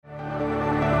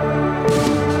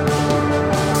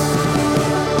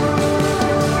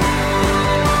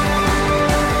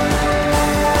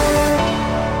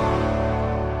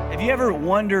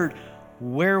wondered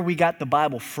where we got the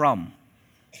Bible from.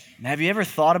 Have you ever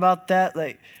thought about that?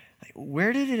 Like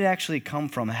where did it actually come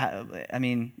from?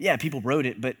 People wrote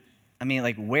it, but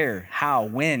where, how,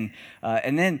 when?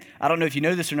 And then, I don't know if you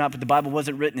know this or not, but the Bible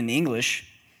wasn't written in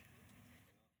English.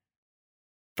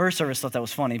 First service thought that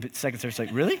was funny, but second service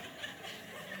really?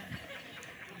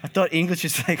 I thought English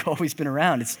has always been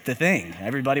around. It's the thing.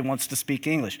 Everybody wants to speak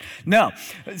English. No,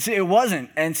 it wasn't.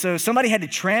 And so somebody had to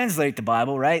translate the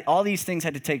Bible, right? All these things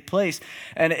had to take place.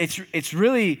 And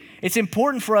it's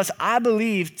important for us, I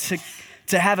believe,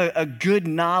 to have a good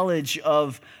knowledge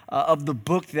of the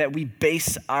book that we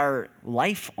base our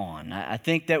life on. I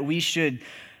think that we should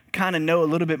kind of know a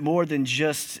little bit more than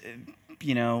just,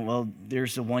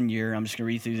 there's the 1 year, I'm just going to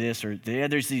read through this, or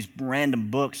there's these random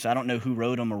books. I don't know who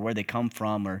wrote them or where they come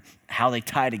from or how they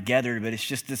tie together, but it's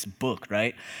just this book,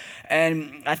 right?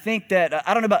 And I think that,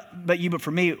 I don't know about you, but for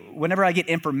me, whenever I get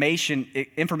information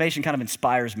kind of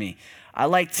inspires me. I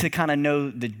like to kind of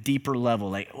know the deeper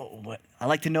level, I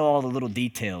like to know all the little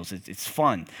details. It's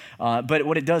fun. But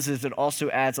what it does is it also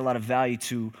adds a lot of value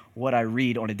to what I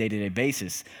read on a day-to-day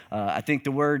basis. I think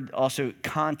the word also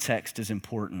context is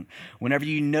important. Whenever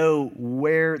you know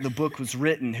where the book was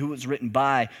written, who it was written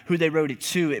by, who they wrote it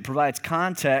to, it provides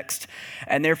context.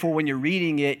 And therefore, when you're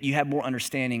reading it, you have more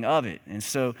understanding of it. And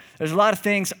so there's a lot of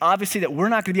things, obviously, that we're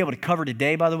not going to be able to cover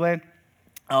today, by the way.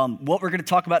 What we're going to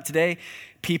talk about today,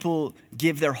 people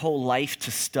give their whole life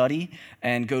to study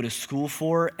and go to school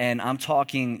for, and I'm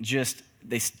talking just,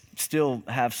 they still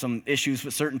have some issues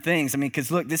with certain things.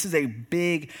 Because look, this is a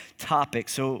big topic.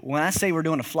 So when I say we're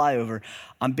doing a flyover,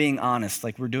 I'm being honest,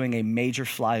 we're doing a major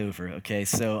flyover, okay?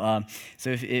 So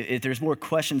if there's more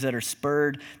questions that are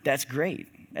spurred, that's great.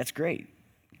 That's great.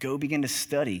 Go begin to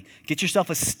study. Get yourself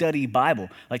a study Bible.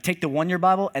 Take the 1-year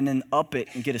Bible and then up it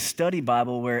and get a study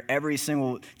Bible where every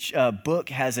single book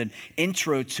has an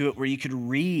intro to it where you could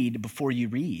read before you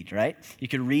read, right? You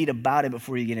could read about it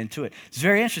before you get into it. It's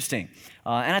very interesting.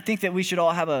 And I think that we should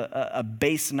all have a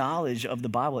base knowledge of the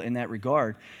Bible in that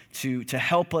regard to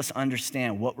help us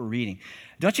understand what we're reading.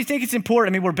 Don't you think it's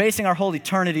important? We're basing our whole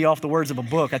eternity off the words of a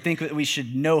book. I think that we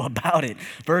should know about it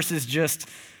versus just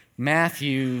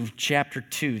Matthew chapter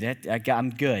 2, I'm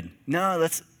good. No,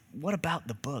 what about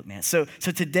the book, man? So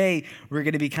today we're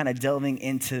going to be kind of delving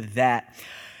into that.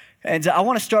 And I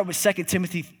want to start with 2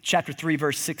 Timothy chapter 3,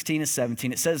 verse 16 and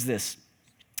 17. It says this: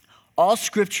 all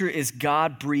scripture is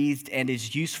God-breathed and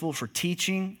is useful for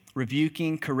teaching,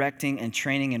 rebuking, correcting, and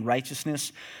training in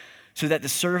righteousness, so that the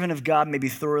servant of God may be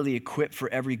thoroughly equipped for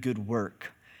every good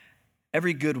work.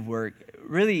 Every good work.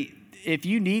 Really, if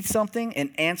you need something,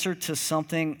 an answer to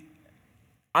something,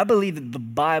 I believe that the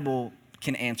Bible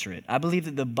can answer it. I believe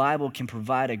that the Bible can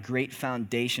provide a great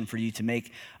foundation for you to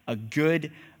make a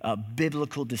good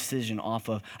biblical decision off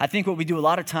of. I think what we do a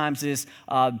lot of times is,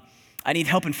 I need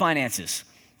help in finances.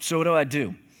 So what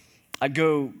do? I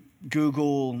go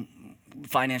Google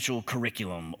financial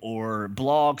curriculum or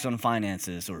blogs on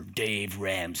finances or Dave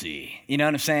Ramsey. You know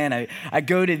what I'm saying? I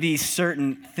go to these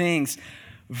certain things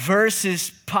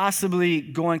versus possibly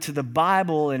going to the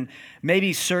Bible and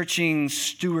maybe searching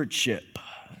stewardship,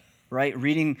 right?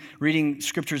 Reading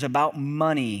scriptures about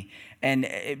money and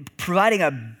providing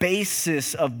a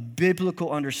basis of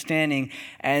biblical understanding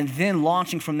and then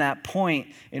launching from that point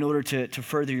in order to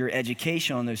further your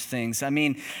education on those things.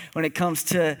 When it comes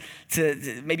to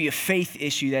maybe a faith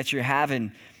issue that you're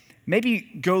having, maybe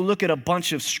go look at a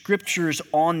bunch of scriptures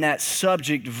on that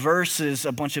subject versus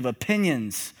a bunch of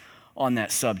opinions on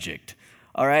that subject,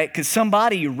 all right? Because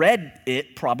somebody read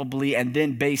it probably and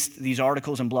then based these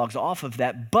articles and blogs off of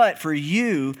that. But for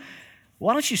you,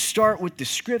 why don't you start with the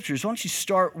scriptures? Why don't you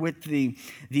start with the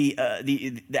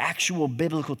actual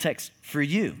biblical text for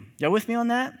you? Y'all with me on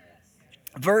that?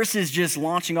 Versus just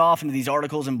launching off into these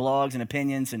articles and blogs and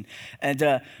opinions. And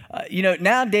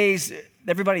nowadays,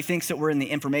 everybody thinks that we're in the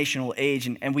informational age,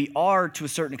 and we are to a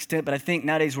certain extent, but I think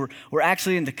nowadays we're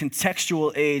actually in the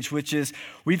contextual age, which is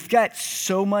we've got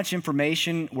so much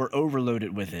information, we're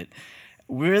overloaded with it.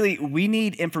 Really, we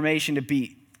need information to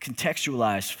be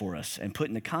contextualized for us and put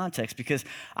into context, because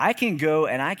I can go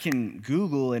and I can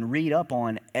Google and read up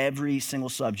on every single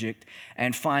subject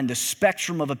and find the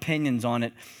spectrum of opinions on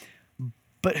it,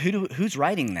 but who's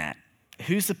writing that?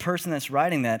 Who's the person that's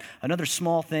writing that? Another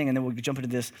small thing, and then we'll jump into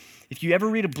this. If you ever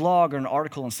read a blog or an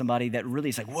article on somebody that really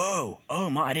is whoa, oh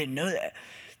my, I didn't know that.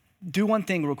 Do one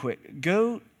thing real quick.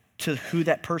 Go to who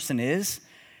that person is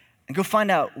and go find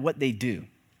out what they do.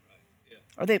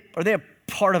 Are they a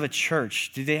part of a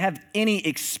church? Do they have any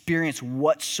experience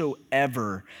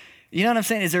whatsoever? You know what I'm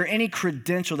saying? Is there any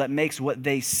credential that makes what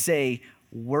they say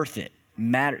worth it?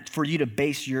 matter for you to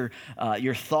base your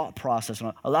thought process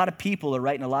on. A lot of people are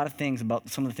writing a lot of things about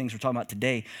some of the things we're talking about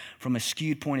today from a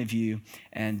skewed point of view,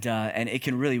 and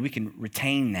we can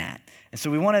retain that. And so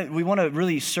we want to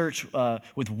really search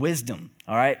with wisdom.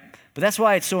 All right, but that's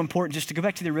why it's so important just to go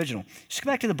back to the original. Just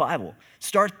go back to the Bible.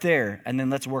 Start there, and then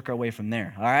let's work our way from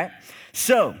there. All right.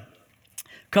 So,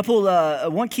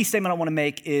 one key statement I want to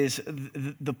make is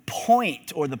the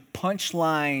point or the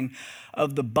punchline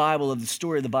of the Bible, of the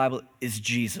story of the Bible, is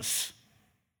Jesus.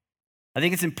 I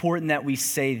think it's important that we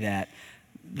say that.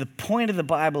 The point of the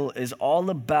Bible is all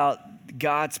about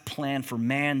God's plan for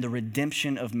man, the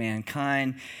redemption of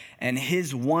mankind, and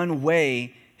his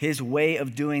way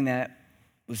of doing that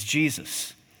was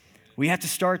Jesus. We have to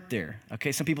start there,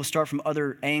 okay? Some people start from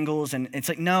other angles, and it's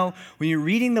like, no, when you're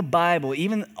reading the Bible,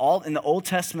 even all in the Old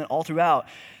Testament, all throughout,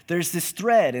 there's this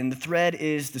thread, and the thread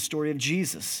is the story of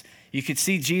Jesus. You could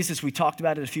see Jesus, we talked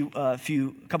about it a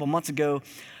couple months ago.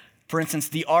 For instance,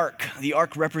 the ark. The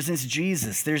ark represents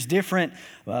Jesus. There's different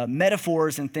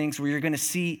metaphors and things where you're going to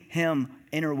see him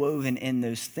interwoven in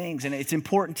those things. And it's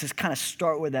important to kind of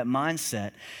start with that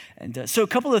mindset. And so a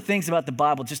couple of things about the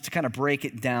Bible, just to kind of break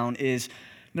it down, is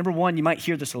number one, you might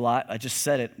hear this a lot. I just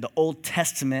said it, the Old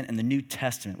Testament and the New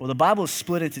Testament. Well, the Bible is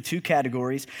split into two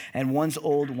categories, and one's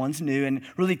old, one's new. And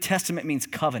really, testament means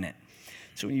covenant.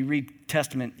 So when you read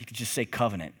Testament, you could just say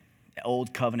covenant.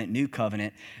 Old covenant, new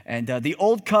covenant. And the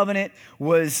old covenant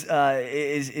is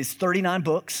 39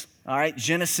 books. All right,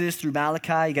 Genesis through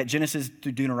Malachi. You got Genesis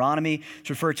through Deuteronomy. It's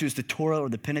referred to as the Torah or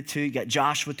the Pentateuch. You got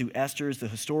Joshua through Esther, the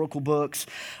historical books.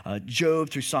 Job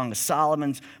through Song of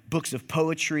Solomon's books of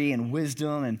poetry and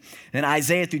wisdom. And then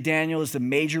Isaiah through Daniel is the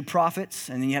major prophets.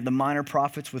 And then you have the minor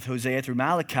prophets with Hosea through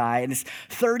Malachi. And it's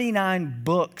 39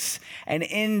 books. And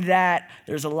in that,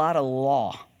 there's a lot of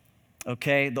law.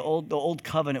 Okay, the old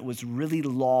covenant was really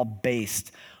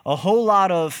law-based. A whole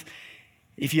lot of,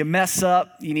 if you mess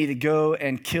up, you need to go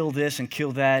and kill this and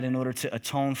kill that in order to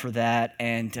atone for that.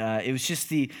 And it was just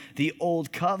the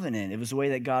old covenant. It was the way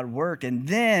that God worked. And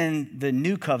then the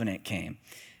new covenant came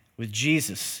with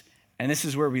Jesus. And this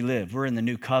is where we live. We're in the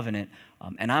new covenant.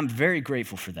 And I'm very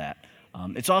grateful for that.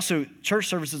 It's also, church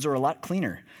services are a lot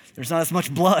cleaner. There's not as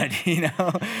much blood,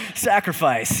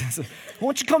 sacrifice. So,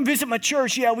 won't you come visit my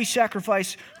church? Yeah, we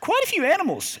sacrifice quite a few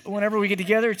animals whenever we get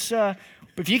together. It's but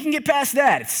if you can get past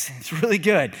that, it's really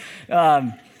good.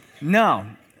 No,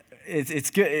 it's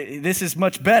good. This is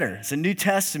much better. It's a New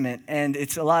Testament, and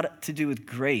it's a lot to do with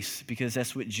grace because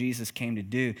that's what Jesus came to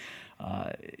do.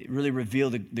 It really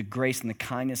revealed the grace and the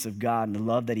kindness of God and the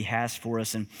love that he has for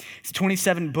us. And it's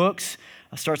 27 books.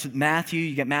 It starts with Matthew.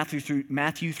 You get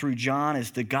Matthew through John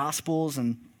as the Gospels,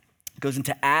 and goes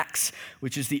into Acts,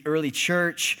 which is the early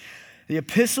church. The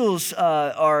epistles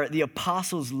are the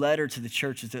apostles' letter to the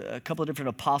churches, a couple of different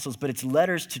apostles, but it's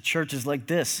letters to churches like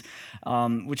this,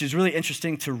 which is really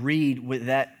interesting to read with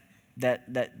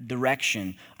that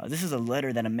direction. This is a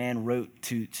letter that a man wrote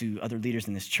to other leaders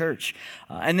in this church.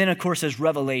 And then, of course, there's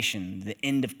Revelation, the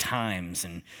end of times.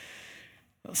 And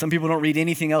some people don't read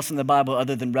anything else in the Bible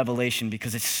other than Revelation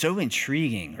because it's so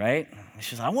intriguing, right? It's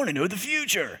just, I want to know the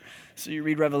future. So you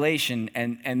read Revelation,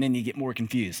 and then you get more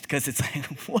confused because it's like,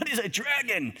 what is a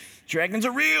dragon? Dragons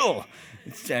are real.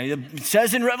 It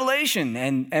says in Revelation,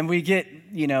 and we get,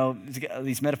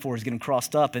 these metaphors getting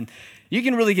crossed up, and you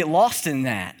can really get lost in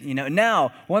that.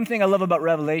 Now, one thing I love about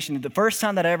Revelation, the first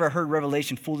time that I ever heard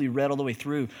Revelation fully read all the way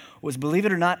through was, believe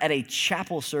it or not, at a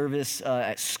chapel service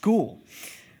at school,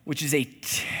 which is a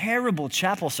terrible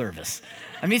chapel service.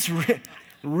 I mean, it's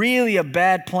really a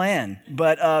bad plan,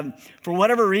 but for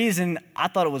whatever reason, I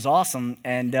thought it was awesome,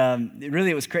 and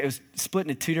it was great. It was split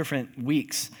into 2 different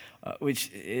weeks,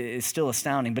 which is still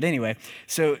astounding. But anyway,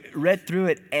 so read through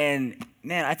it, and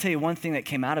man, I tell you, one thing that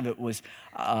came out of it was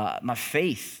my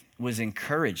faith was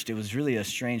encouraged. It was really a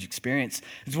strange experience.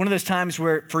 It's one of those times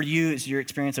where, for you, it's your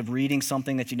experience of reading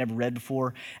something that you never read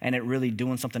before, and it really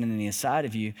doing something in the inside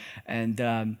of you.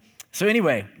 And so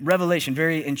anyway, Revelation,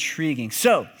 very intriguing.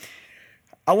 So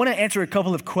I want to answer a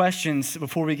couple of questions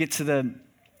before we get to the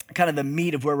kind of the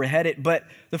meat of where we're headed. But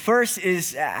the first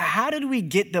is, how did we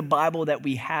get the Bible that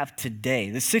we have today?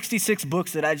 The 66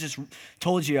 books that I just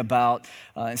told you about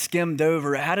and skimmed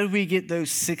over, how did we get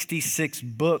those 66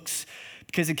 books?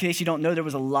 Because in case you don't know, there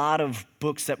was a lot of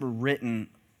books that were written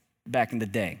back in the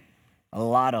day. A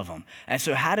lot of them. And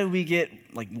so how did we get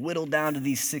whittled down to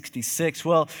these 66?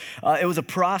 Well, it was a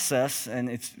process,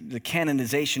 and the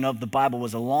canonization of the Bible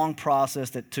was a long process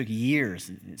that took years,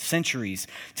 centuries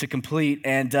to complete.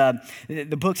 And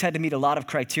the books had to meet a lot of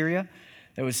criteria.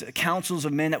 There was councils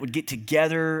of men that would get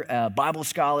together, Bible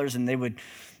scholars, and they would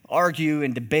argue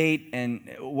and debate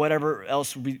and whatever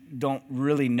else we don't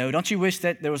really know. Don't you wish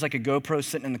that there was like a GoPro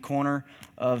sitting in the corner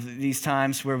of these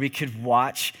times where we could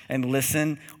watch and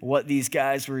listen what these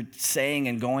guys were saying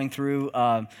and going through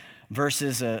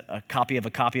versus a copy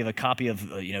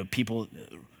of people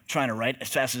trying to write as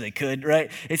fast as they could, right?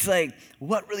 It's like,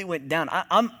 what really went down?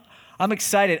 I'm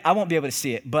excited. I won't be able to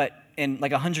see it, but in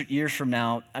like 100 years from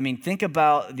now, I mean, think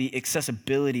about the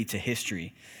accessibility to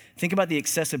history. Think about the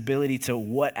accessibility to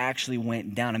what actually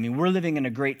went down. I mean, we're living in a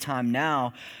great time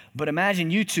now, but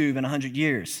imagine YouTube in 100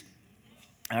 years,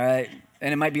 all right?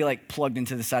 And it might be like plugged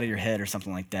into the side of your head or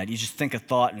something like that. You just think a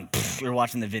thought and you're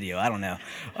watching the video. I don't know.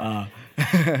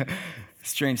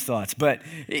 Strange thoughts. But,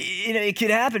 it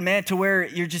could happen, man, to where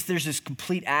there's this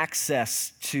complete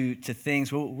access to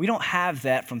things. Well, we don't have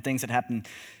that from things that happened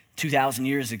 2,000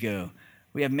 years ago.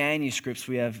 We have manuscripts,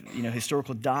 we have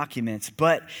historical documents,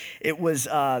 but it was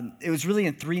really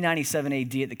in 397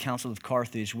 AD at the Council of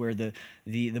Carthage where the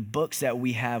books that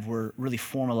we have were really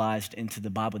formalized into the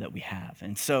Bible that we have.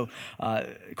 And so,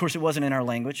 of course, it wasn't in our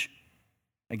language.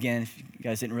 Again, if you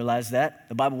guys didn't realize that,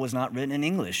 the Bible was not written in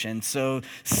English. And so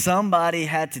somebody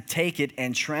had to take it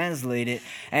and translate it.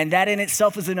 And that in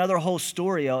itself is another whole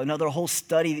story, another whole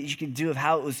study that you can do of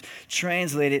how it was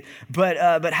translated. But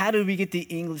how did we get the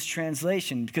English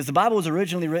translation? Because the Bible was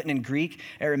originally written in Greek,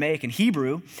 Aramaic, and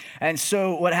Hebrew. And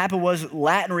so what happened was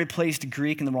Latin replaced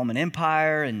Greek in the Roman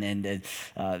Empire.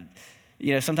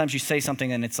 Sometimes you say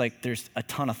something and it's like there's a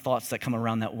ton of thoughts that come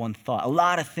around that one thought. A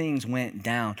lot of things went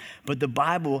down, but the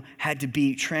Bible had to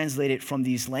be translated from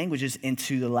these languages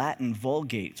into the Latin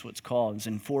Vulgate. It's what's called. It's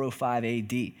in 405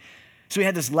 AD. So we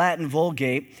had this Latin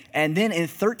Vulgate, and then in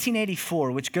 1384,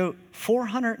 which go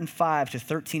 405 to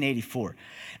 1384,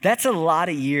 that's a lot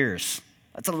of years.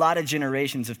 That's a lot of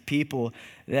generations of people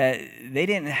that they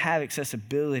didn't have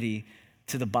accessibility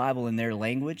to the Bible in their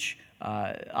language.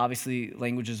 Obviously,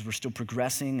 languages were still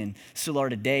progressing and still are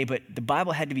today, but the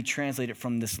Bible had to be translated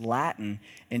from this Latin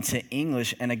into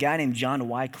English, and a guy named John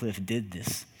Wycliffe did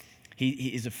this. He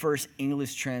is the first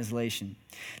English translation.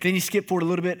 Then you skip forward a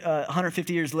little bit,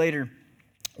 150 years later,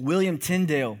 William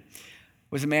Tyndale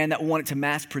was a man that wanted to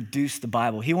mass produce the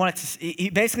Bible. He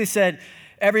basically said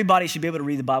everybody should be able to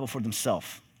read the Bible for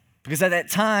themselves, because at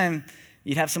that time,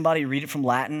 you'd have somebody read it from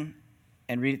Latin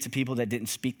and read it to people that didn't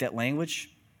speak that language.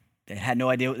 They had no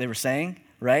idea what they were saying,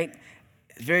 right?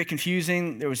 Very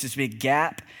confusing. There was this big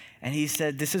gap. And he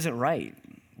said, this isn't right.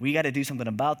 We got to do something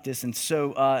about this. And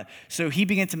so he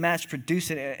began to mass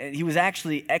produce it. And he was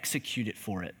actually executed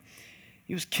for it.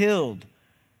 He was killed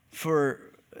for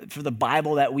the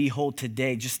Bible that we hold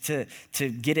today, just to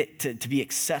get it to be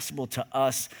accessible to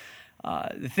us.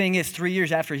 The thing is, 3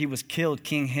 years after he was killed,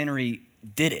 King Henry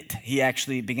did it. He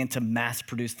actually began to mass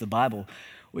produce the Bible,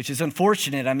 which is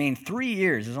unfortunate. I mean, 3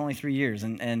 years, it was only 3 years.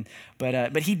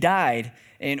 But he died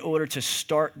in order to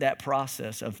start that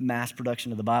process of mass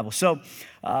production of the Bible. So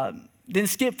then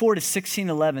skip forward to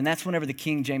 1611. That's whenever the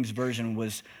King James Version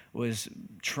was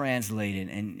translated.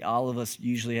 And all of us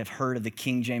usually have heard of the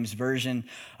King James Version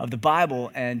of the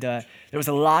Bible. And there was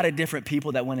a lot of different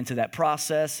people that went into that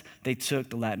process. They took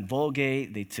the Latin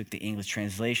Vulgate. They took the English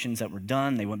translations that were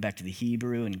done. They went back to the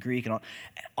Hebrew and Greek and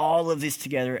all of this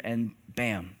together. And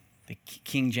bam, the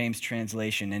King James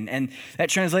translation. And that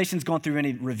translation's gone through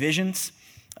many revisions.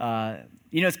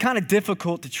 It's kind of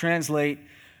difficult to translate,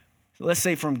 let's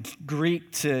say, from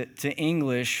Greek to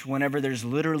English whenever there's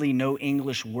literally no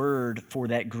English word for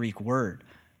that Greek word.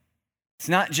 It's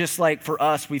not just like for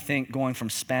us, we think going from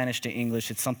Spanish to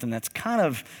English, it's something that's kind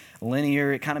of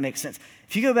linear. It kind of makes sense.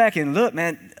 If you go back and look,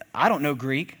 man, I don't know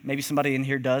Greek. Maybe somebody in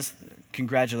here does.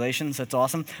 Congratulations, that's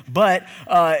awesome. But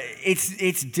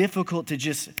it's difficult to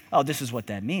just, this is what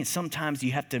that means. Sometimes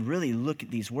you have to really look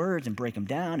at these words and break them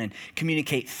down and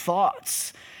communicate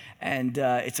thoughts. And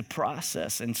it's a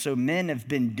process. And so men have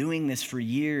been doing this for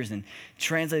years and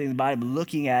translating the Bible,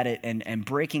 looking at it and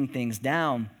breaking things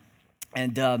down.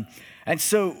 And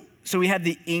so we have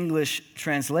the English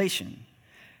translation.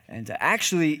 And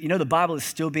actually, the Bible is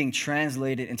still being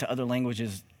translated into other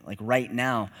languages like right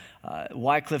now.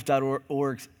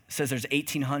 Wycliffe.org says there's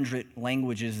 1,800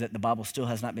 languages that the Bible still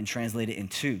has not been translated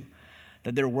into,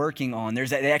 that they're working on.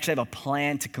 They actually have a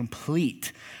plan to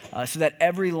complete so that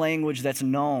every language that's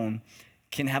known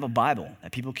can have a Bible,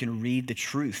 that people can read the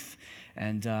truth.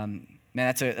 And man,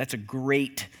 that's a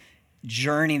great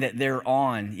journey that they're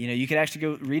on. You can actually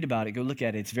go read about it, go look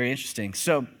at it. It's very interesting.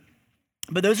 So,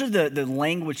 but those are the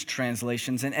language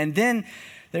translations. And then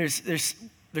there's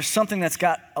there's something that's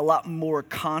got a lot more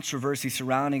controversy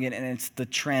surrounding it, and it's the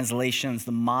translations,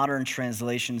 the modern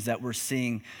translations that we're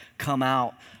seeing come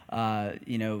out,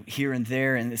 here and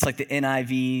there. And it's like the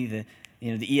NIV,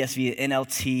 the ESV, the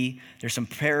NLT. There's some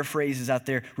paraphrases out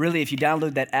there. Really, if you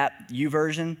download that app,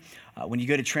 YouVersion, when you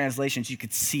go to translations, you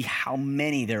could see how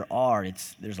many there are.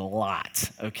 There's a lot,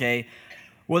 okay?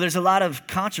 Well, there's a lot of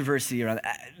controversy around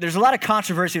that. There's a lot of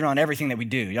controversy around everything that we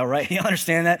do. Y'all right? You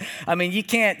understand that? I mean, you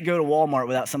can't go to Walmart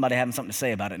without somebody having something to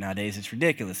say about it nowadays. It's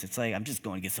ridiculous. It's like, I'm just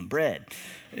going to get some bread.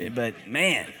 But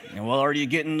man, well, are you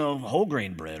getting the whole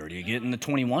grain bread or are you getting the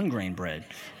 21 grain bread?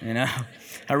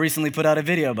 I recently put out a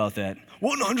video about that.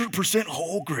 100%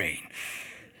 whole grain.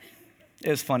 It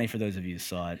was funny for those of you who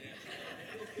saw it.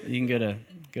 You can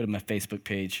go to my Facebook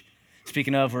page.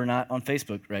 Speaking of, we're not on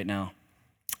Facebook right now.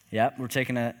 Yeah, we're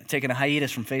taking a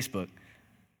hiatus from Facebook.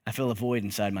 I feel a void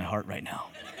inside my heart right now.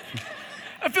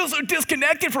 I feel so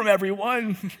disconnected from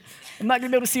everyone. I'm not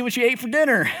gonna be able to see what you ate for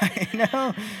dinner.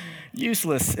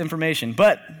 Useless information.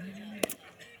 But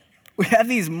we have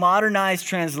these modernized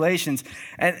translations,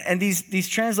 and these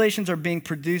translations are being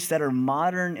produced that are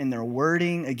modern in their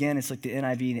wording. Again, it's like the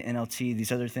NIV, the NLT,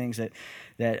 these other things that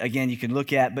again, you can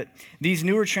look at. But these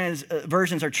newer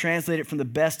versions are translated from the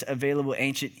best available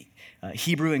ancient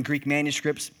Hebrew and Greek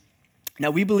manuscripts.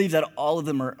 Now, we believe that all of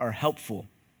them are helpful.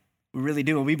 We really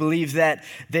do. And we believe that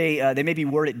they may be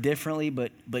worded differently,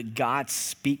 but God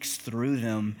speaks through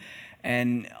them.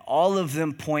 And all of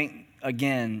them point,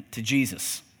 again, to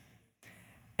Jesus.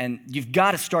 And you've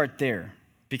got to start there.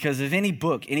 Because if any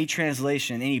book, any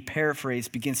translation, any paraphrase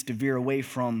begins to veer away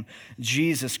from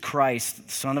Jesus Christ,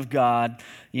 the Son of God,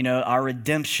 our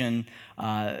redemption,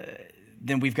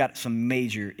 then we've got some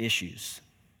major issues.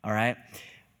 All right?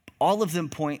 All of them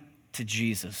point to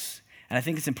Jesus. And I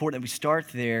think it's important that we start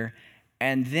there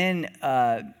and then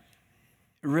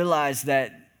realize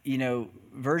that,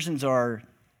 versions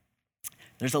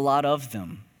there's a lot of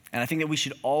them. And I think that we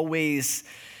should always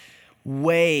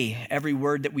weigh every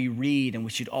word that we read, and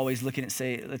we should always look at it and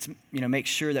say, let's, make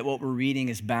sure that what we're reading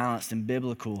is balanced and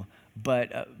biblical.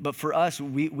 But for us,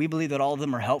 we believe that all of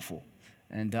them are helpful.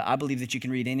 And I believe that you can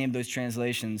read any of those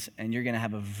translations and you're going to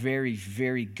have a very,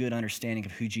 very good understanding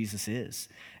of who Jesus is.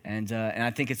 And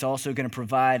I think it's also going to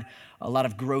provide a lot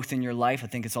of growth in your life. I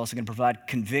think it's also going to provide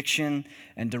conviction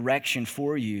and direction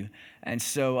for you. And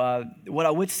so what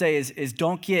I would say is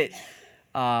don't get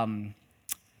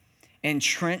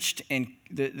entrenched in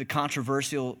the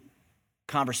controversial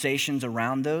conversations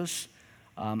around those.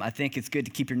 I think it's good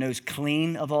to keep your nose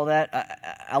clean of all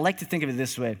that. I like to think of it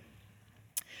this way.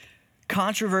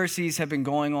 Controversies have been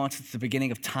going on since the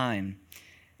beginning of time,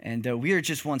 and we are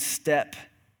just one step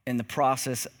in the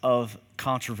process of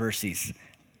controversies.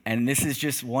 And this is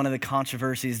just one of the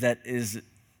controversies that is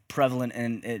prevalent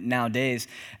in nowadays.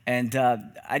 And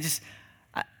I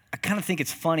kind of think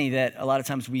it's funny that a lot of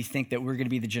times we think that we're going to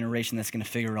be the generation that's going to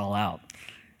figure it all out.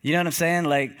 You know what I'm saying?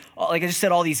 Like I just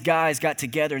said, all these guys got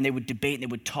together and they would debate and they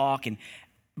would talk,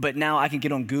 but now I can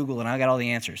get on Google and I got all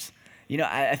the answers.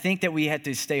 I think that we have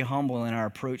to stay humble in our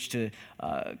approach to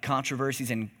controversies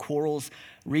and quarrels.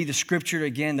 Read the scripture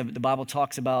again. The Bible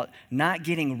talks about not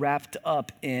getting wrapped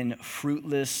up in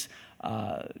fruitless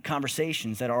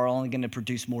conversations that are only going to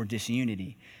produce more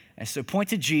disunity. And so point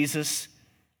to Jesus,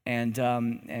 and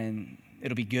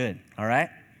it'll be good. All right?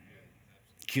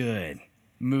 Good.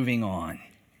 Moving on.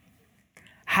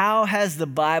 How has the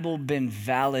Bible been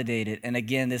validated? And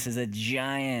again, this is a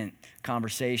giant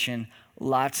conversation.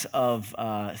 Lots of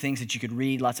things that you could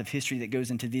read, lots of history that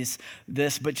goes into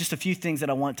this, but just a few things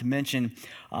that I want to mention.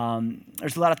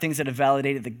 There's a lot of things that have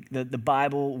validated the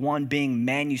Bible, one being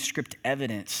manuscript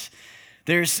evidence.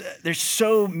 There's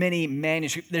so many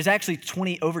manuscripts. There's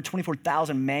actually over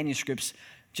 24,000 manuscripts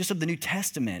just of the New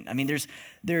Testament. I mean,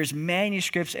 there's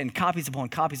manuscripts and copies upon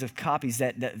copies of copies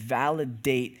that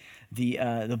validate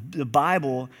the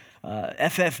Bible.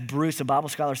 F.F. Bruce, a Bible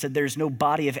scholar, said there's no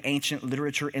body of ancient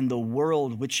literature in the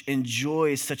world which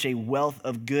enjoys such a wealth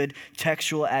of good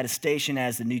textual attestation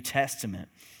as the New Testament.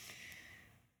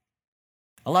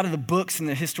 A lot of the books and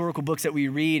the historical books that we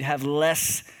read have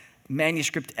less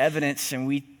manuscript evidence, and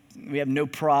we have no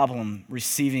problem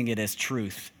receiving it as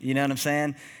truth. You know what I'm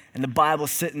saying? And the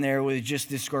Bible's sitting there with just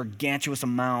this gargantuous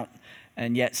amount,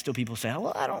 and yet still people say,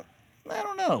 well, I don't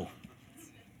know.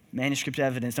 Manuscript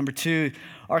evidence. Number two,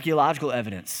 archaeological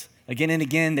evidence. Again and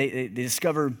again, they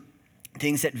discover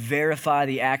things that verify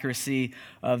the accuracy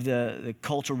of the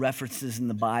cultural references in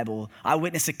the Bible.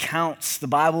 Eyewitness accounts. The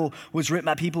Bible was written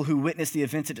by people who witnessed the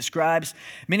events it describes.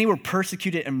 Many were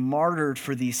persecuted and martyred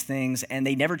for these things, and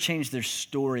they never changed their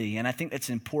story. And I think that's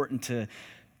important to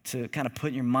to kind of put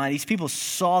in your mind. These people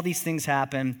saw these things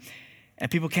happen, and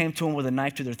people came to them with a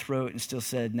knife to their throat and still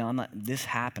said, no, I'm not, this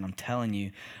happened, I'm telling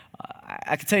you.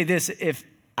 I can tell you this, if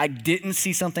I didn't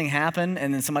see something happen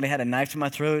and then somebody had a knife to my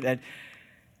throat, I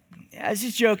was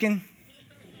just joking.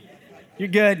 You're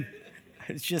good.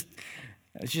 It's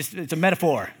a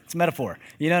metaphor. It's a metaphor.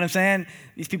 You know what I'm saying?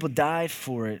 These people died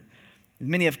for it.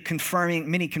 Many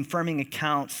confirming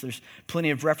accounts. There's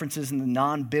plenty of references in the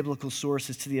non-biblical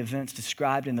sources to the events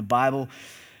described in the Bible.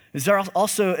 There's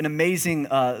also an amazing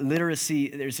literacy.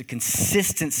 There's a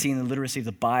consistency in the literacy of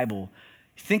the Bible.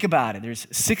 Think about it. There's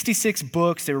 66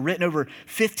 books. They were written over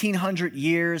 1,500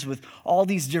 years with all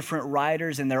these different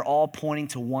writers, and they're all pointing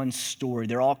to one story.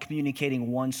 They're all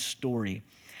communicating one story.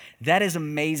 That is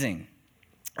amazing,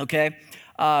 okay?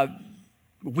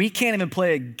 We can't even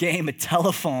play a game of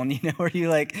telephone, where you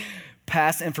like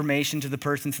pass information to the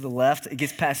person to the left. It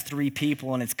gets past 3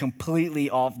 people and it's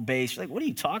completely off base. You're like, what are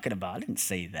you talking about? I didn't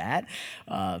say that.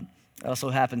 It also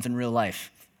happens in real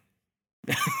life.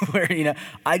 Where,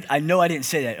 I know I didn't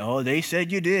say that. Oh, they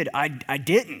said you did. I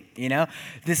didn't,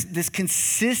 This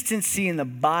consistency in the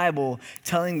Bible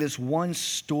telling this one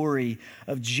story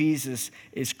of Jesus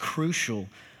is crucial.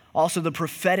 Also, the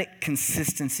prophetic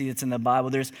consistency that's in the Bible.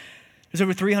 There's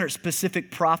over 300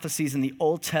 specific prophecies in the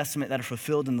Old Testament that are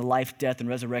fulfilled in the life, death, and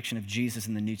resurrection of Jesus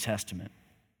in the New Testament.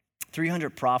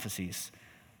 300 prophecies.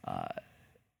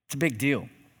 It's a big deal.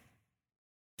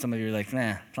 Some of you are like,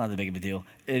 nah, it's not that big of a deal.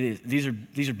 It is.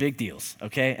 These are big deals,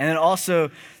 okay? And then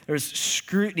also, there's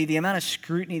scrutiny, the amount of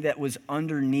scrutiny that was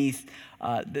underneath,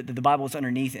 the Bible was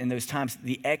underneath in those times.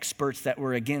 The experts that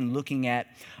were, again, looking at,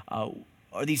 are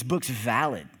these books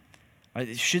valid?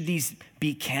 Should these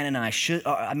be canonized?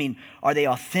 Are they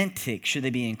authentic? Should they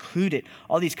be included?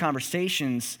 All these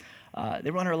conversations,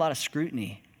 they were under a lot of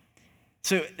scrutiny.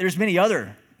 So there's many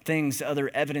other things,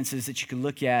 other evidences that you can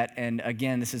look at. And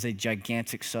again, this is a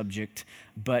gigantic subject,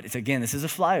 but this is a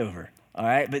flyover, all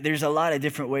right? But there's a lot of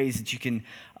different ways that you can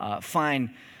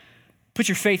put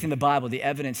your faith in the Bible, the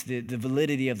evidence, the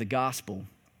validity of the gospel.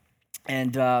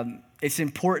 And it's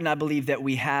important, I believe, that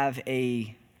we have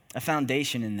a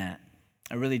foundation in that.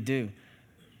 I really do.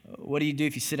 What do you do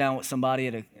if you sit down with somebody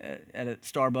at a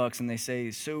Starbucks and they say,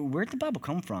 so where'd the Bible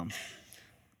come from?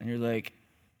 And you're like,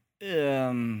 it's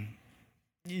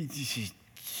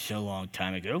a long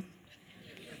time ago.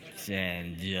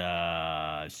 And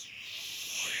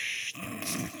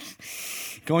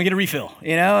go and get a refill.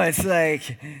 It's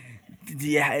like,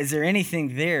 yeah, is there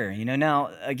anything there?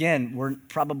 Now, again, we're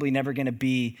probably never going to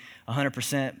be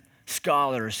 100%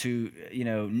 scholars who,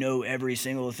 know every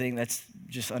single thing. That's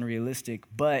just unrealistic.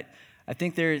 But I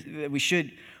think we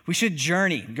should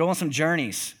journey, go on some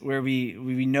journeys where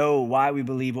we know why we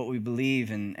believe what we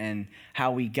believe and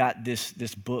how we got this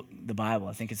book, the Bible.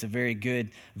 I think it's a very good,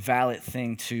 valid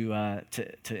thing to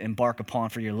embark upon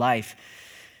for your life.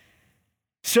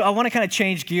 So I want to kind of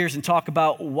change gears and talk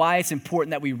about why it's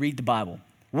important that we read the Bible.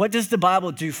 What does the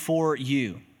Bible do for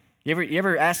you? You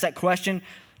ever ask that question?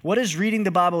 What does reading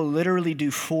the Bible literally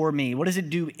do for me? What does it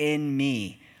do in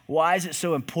me? Why is it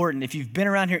so important? If you've been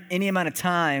around here any amount of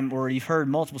time or you've heard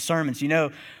multiple sermons,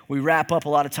 we wrap up a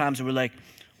lot of times and we're like,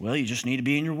 well, you just need to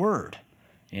be in your word,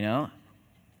 How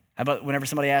about whenever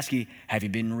somebody asks you, have you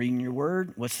been reading your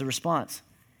word? What's the response?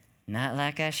 Not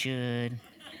like I should,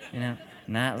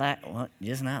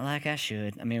 just not like I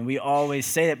should. We always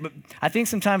say that, but I think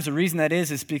sometimes the reason that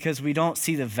is because we don't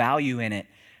see the value in it.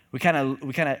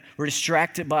 We're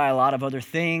distracted by a lot of other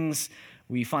things.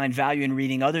 We find value in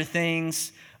reading other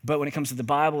things. But when it comes to the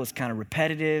Bible, it's kind of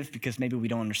repetitive because maybe we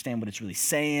don't understand what it's really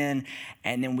saying.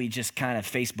 And then we just kind of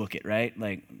Facebook it, right?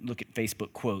 Like look at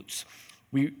Facebook quotes.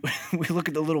 We look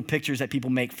at the little pictures that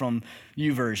people make from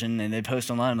YouVersion and they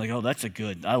post online. I'm like, oh,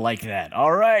 I like that.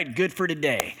 All right, good for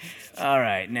today. All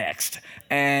right, next.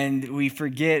 And we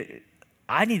forget,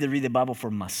 I need to read the Bible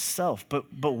for myself. But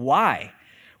why?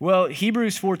 Well,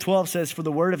 Hebrews 4:12 says, for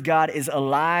the word of God is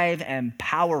alive and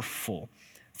powerful.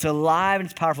 It's alive and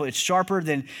it's powerful. It's sharper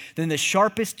than the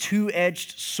sharpest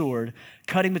two-edged sword,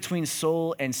 cutting between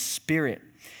soul and spirit.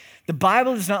 The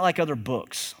Bible is not like other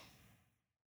books.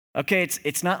 Okay,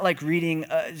 it's not like reading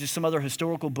just some other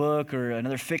historical book or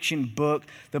another fiction book.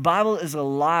 The Bible is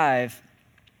alive,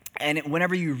 and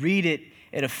whenever you read it,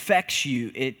 it affects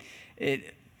you.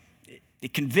 It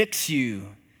convicts you.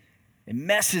 It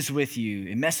messes with you.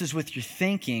 It messes with your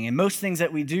thinking. And most things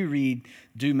that we do read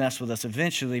do mess with us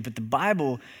eventually, but the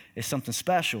Bible is something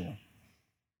special.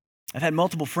 I've had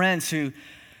multiple friends who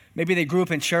maybe they grew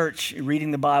up in church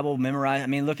reading the Bible, memorized.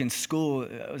 Look, in school,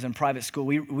 I was in private school.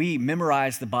 We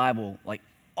memorized the Bible like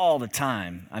all the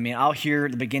time. I'll hear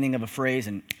the beginning of a phrase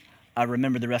and I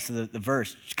remember the rest of the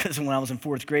verse, because when I was in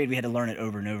fourth grade, we had to learn it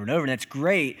over and over and over, and that's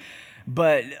great.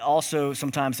 But also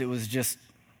sometimes it was just,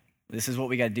 this is what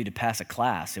we got to do to pass a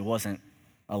class. It wasn't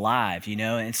alive,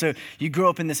 And so you grow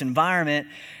up in this environment,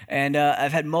 and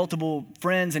I've had multiple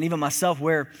friends and even myself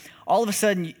where all of a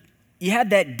sudden you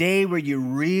had that day where you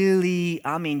really,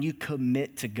 you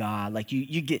commit to God, like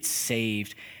you get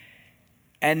saved.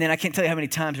 And then I can't tell you how many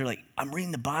times you're like, I'm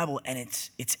reading the Bible and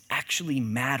it's actually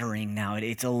mattering now.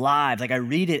 It's alive. Like I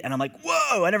read it and I'm like,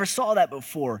 whoa, I never saw that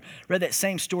before. Read that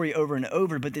same story over and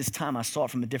over, but this time I saw it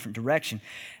from a different direction.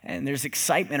 And there's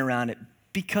excitement around it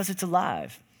because it's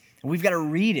alive. And we've got to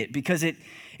read it because it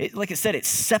like I said, it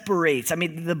separates.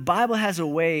 The Bible has a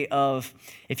way of,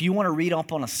 if you want to read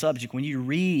up on a subject, when you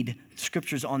read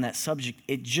scriptures on that subject,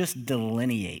 it just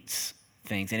delineates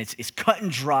things. And it's cut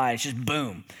and dry. It's just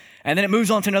boom. And then it moves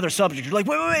on to another subject. You're like,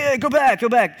 wait, go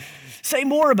back. Say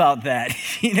more about that,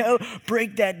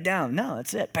 break that down. No,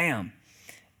 that's it, bam.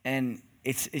 And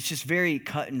it's just very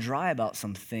cut and dry about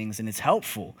some things, and it's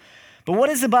helpful. But what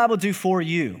does the Bible do for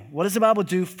you? What does the Bible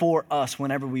do for us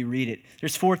whenever we read it?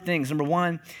 There's 4 things. Number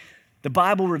 1, the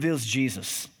Bible reveals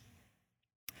Jesus.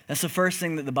 That's the first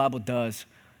thing that the Bible does.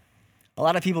 A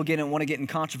lot of people want to get in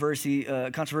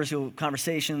controversial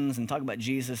conversations and talk about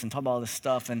Jesus and talk about all this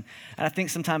stuff. And I think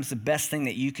sometimes the best thing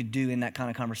that you could do in that kind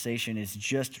of conversation is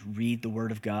just read the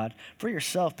Word of God for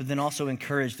yourself, but then also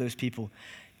encourage those people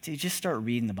to just start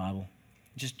reading the Bible.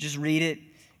 Just read it.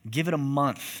 Give it a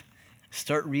month.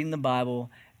 Start reading the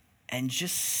Bible and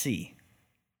just see.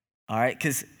 All right?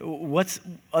 Because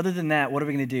other than that, what are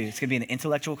we going to do? It's going to be an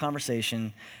intellectual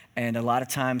conversation. And a lot of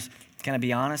times, can I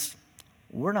be honest?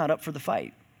 We're not up for the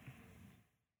fight.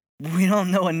 We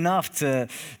don't know enough to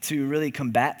really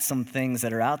combat some things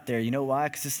that are out there. You know why?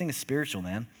 Because this thing is spiritual,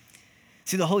 man.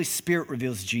 See, the Holy Spirit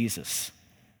reveals Jesus.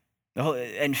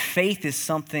 And faith is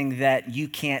something that you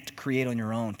can't create on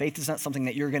your own. Faith is not something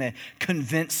that you're going to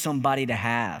convince somebody to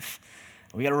have.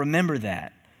 We got to remember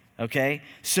that, okay?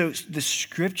 So the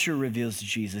Scripture reveals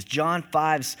Jesus. John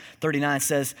 5:39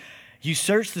 says, you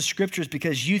search the Scriptures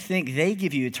because you think they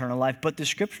give you eternal life, but the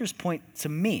Scriptures point to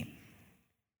me.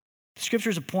 The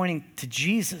Scriptures are pointing to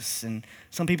Jesus, and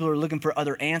some people are looking for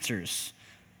other answers.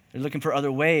 They're looking for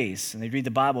other ways, and they read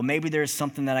the Bible. Maybe there's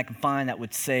something that I can find that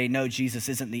would say, no, Jesus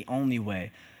isn't the only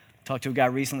way. I talked to a guy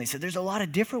recently, he said, there's a lot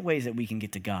of different ways that we can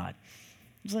get to God.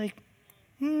 I was like,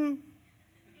 no.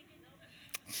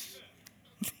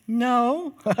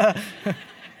 No,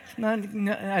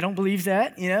 I don't believe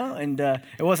that, and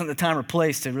it wasn't the time or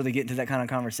place to really get into that kind of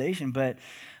conversation, but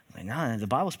I'm like, the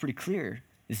Bible's pretty clear.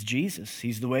 It's Jesus.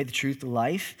 He's the way, the truth, the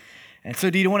life. And so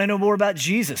do you want to know more about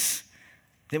Jesus?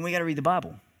 Then we got to read the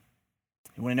Bible.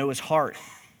 You want to know his heart,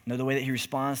 know the way that he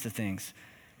responds to things.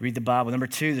 Read the Bible. Number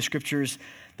 2,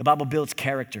 the Bible builds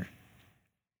character.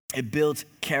 It builds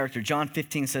character. John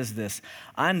 15 says this,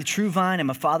 I am the true vine and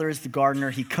my Father is the gardener.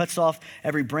 He cuts off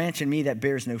every branch in me that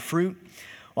bears no fruit,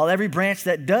 while every branch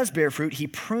that does bear fruit, he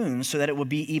prunes so that it will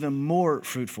be even more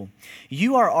fruitful.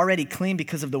 You are already clean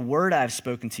because of the word I have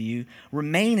spoken to you.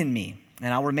 Remain in me,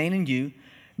 and I'll remain in you.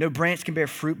 No branch can bear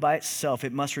fruit by itself.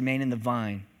 It must remain in the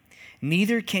vine.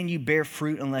 Neither can you bear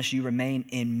fruit unless you remain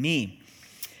in me.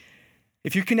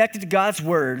 If you're connected to God's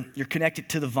word, you're connected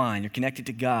to the vine. You're connected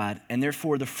to God, and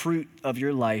therefore the fruit of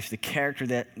your life, the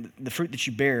fruit that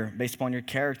you bear based upon your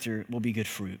character will be good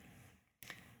fruit.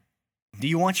 Do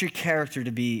you want your character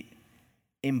to be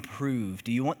improved?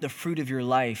 Do you want the fruit of your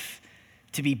life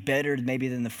to be better maybe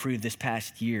than the fruit of this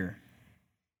past year?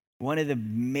 One of the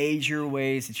major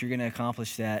ways that you're going to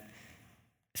accomplish that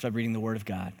is by reading the Word of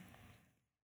God.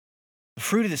 The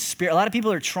fruit of the Spirit. A lot of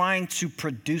people are trying to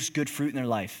produce good fruit in their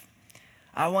life.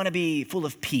 I want to be full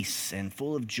of peace and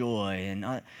full of joy.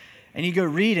 And you go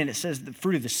read and it says the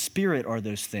fruit of the Spirit are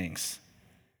those things.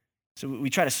 So we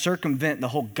try to circumvent the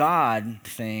whole God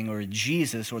thing or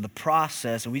Jesus or the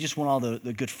process, and we just want all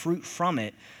the good fruit from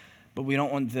it, but we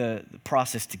don't want the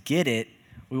process to get it.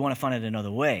 We want to find it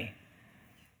another way.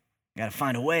 Got to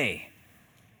find a way.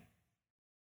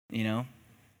 I'll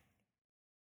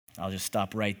just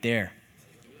stop right there.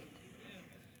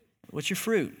 What's your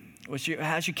fruit?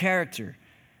 How's your character?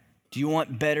 Do you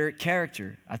want better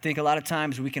character? I think a lot of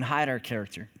times we can hide our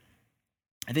character.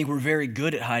 I think we're very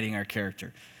good at hiding our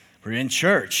character. We're in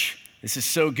church. This is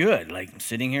so good. Like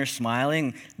sitting here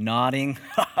smiling, nodding.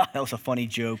 That was a funny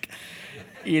joke.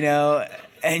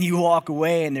 And you walk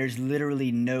away and there's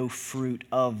literally no fruit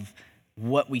of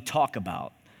what we talk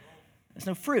about. There's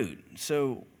no fruit.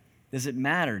 So does it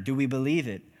matter? Do we believe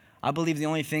it? I believe the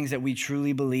only things that we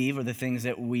truly believe are the things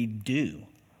that we do,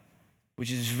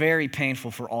 which is very painful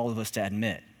for all of us to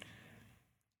admit.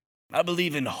 I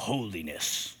believe in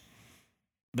holiness,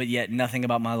 but yet nothing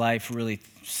about my life really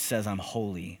says I'm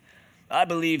holy. I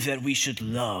believe that we should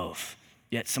love,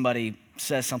 yet somebody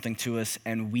says something to us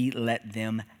and we let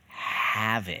them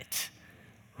have it,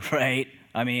 right?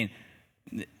 I mean,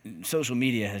 social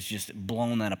media has just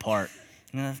blown that apart.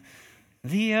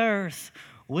 The earth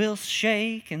will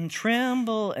shake and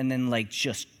tremble, and then like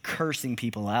just cursing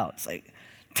people out. It's like,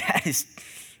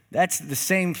 that's the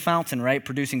same fountain, right?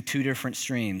 Producing two different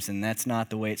streams, and that's not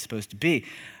the way it's supposed to be.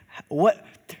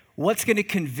 What's going to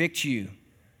convict you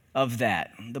of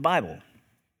that? The Bible.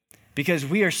 Because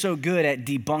we are so good at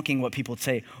debunking what people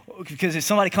say. Because if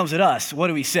somebody comes at us, what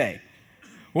do we say?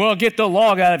 Well, get the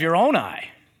log out of your own eye.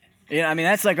 You know, I mean,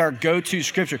 that's like our go-to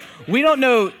scripture. We don't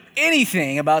know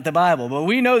anything about the Bible, but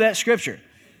we know that scripture.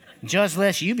 Judge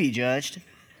lest you be judged.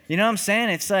 You know what I'm saying?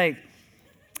 It's like,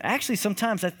 actually,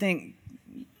 sometimes I think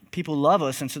people love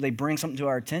us, and so they bring something to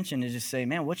our attention to just say,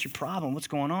 man, what's your problem? What's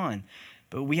going on?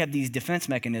 But we have these defense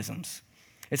mechanisms.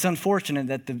 It's unfortunate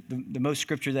that the most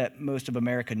scripture that most of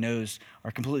America knows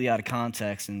are completely out of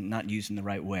context and not used in the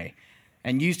right way,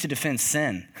 and used to defend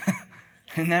sin.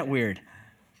 Isn't that weird?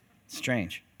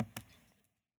 Strange.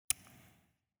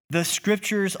 The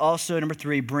scriptures also, number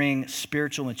 3, bring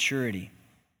spiritual maturity.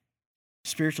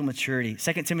 Spiritual maturity.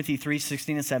 2 Timothy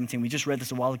 3:16 and 17. We just read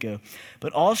this a while ago.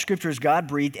 But all scripture is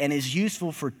God-breathed and is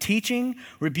useful for teaching,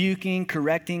 rebuking,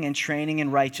 correcting, and training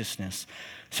in righteousness,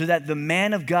 so that the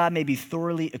man of God may be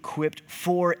thoroughly equipped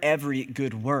for every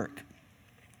good work.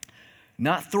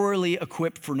 Not thoroughly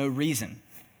equipped for no reason,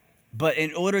 but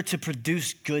in order to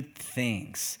produce good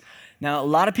things. Now, a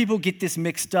lot of people get this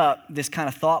mixed up, this kind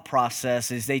of thought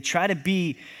process, is they try to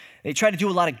do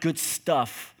a lot of good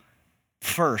stuff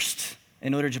first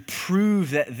in order to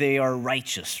prove that they are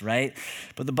righteous, right?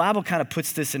 But the Bible kind of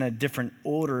puts this in a different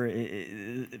order.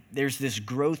 There's this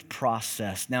growth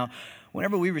process. Now,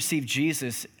 whenever we receive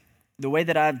Jesus, the way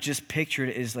that I've just pictured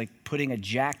it is like putting a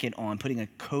jacket on, putting a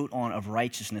coat on of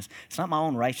righteousness. It's not my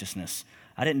own righteousness.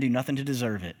 I didn't do nothing to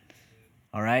deserve it,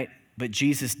 all right? But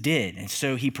Jesus did, and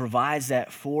so he provides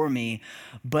that for me.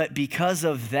 But because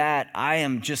of that, I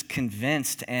am just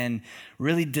convinced and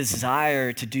really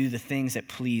desire to do the things that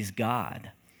please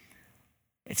God.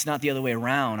 It's not the other way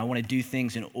around. I want to do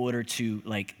things in order to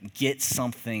like get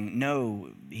something. No,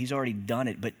 he's already done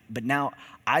it. But now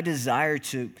I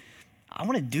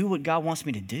want to do what God wants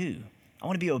me to do. I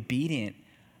want to be obedient.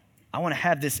 I want to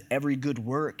have this every good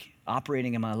work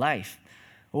operating in my life.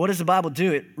 Well, what does the Bible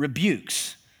do? It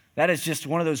rebukes. That is just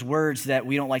one of those words that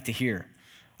we don't like to hear.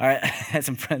 All right, I had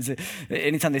some friends that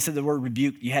anytime they said the word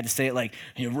rebuke, you had to say it like,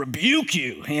 rebuke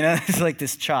you. You know, it's like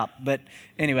this chop. But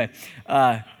anyway,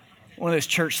 one of those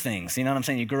church things. You know what I'm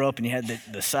saying? You grow up and you had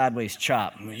the sideways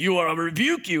chop. You are, I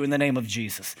rebuke you in the name of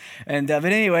Jesus. And but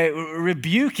anyway,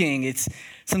 rebuking,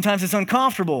 sometimes it's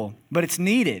uncomfortable, but it's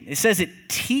needed. It says it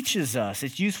teaches us.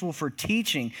 It's useful for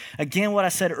teaching. Again, what I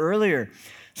said earlier.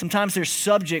 Sometimes there's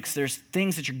subjects, there's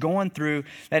things that you're going through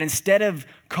that instead of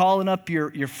calling up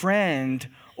your friend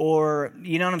or,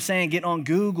 you know what I'm saying, get on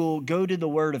Google, go to the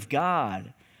Word of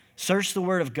God. Search the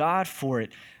Word of God for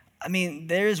it. I mean,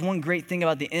 there's one great thing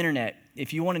about the internet.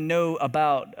 If you want to know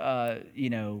about,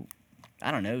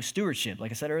 stewardship,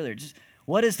 like I said earlier, just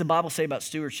what does the Bible say about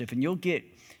stewardship? And you'll get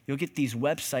these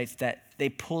websites that they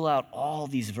pull out all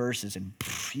these verses and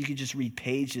you can just read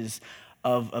pages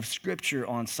of scripture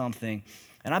on something.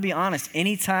 And I'll be honest,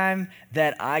 anytime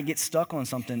that I get stuck on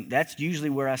something, that's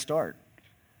usually where I start.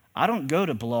 I don't go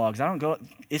to blogs.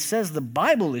 It says the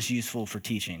Bible is useful for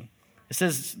teaching. It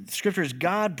says scripture is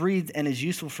God-breathed and is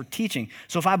useful for teaching.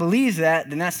 So if I believe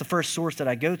that, then that's the first source that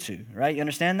I go to, right? You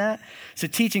understand that? So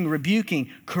teaching,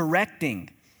 rebuking, correcting.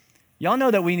 Y'all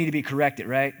know that we need to be corrected,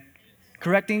 right?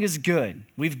 Correcting is good.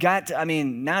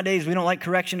 Nowadays we don't like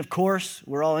correction, of course.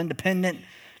 We're all independent.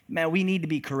 Man, we need to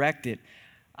be corrected.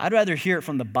 I'd rather hear it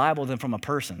from the Bible than from a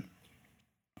person.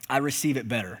 I receive it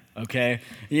better, okay?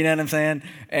 You know what I'm saying?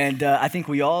 And I think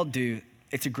we all do.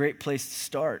 It's a great place to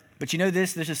start. But you know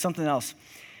this? There's just something else.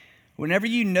 Whenever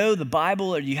you know the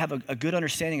Bible or you have a good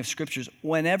understanding of scriptures,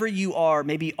 whenever you are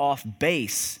maybe off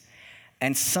base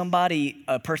and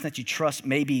a person that you trust,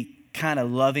 maybe kind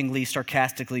of lovingly,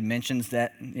 sarcastically mentions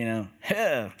that,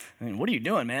 what are you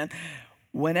doing, man?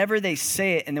 Whenever they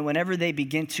say it and then whenever they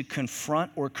begin to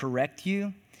confront or correct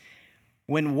you,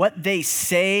 when what they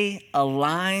say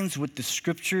aligns with the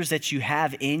scriptures that you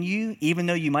have in you, even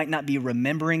though you might not be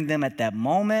remembering them at that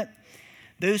moment,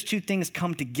 those two things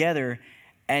come together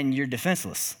and you're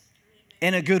defenseless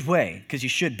in a good way, because you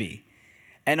should be.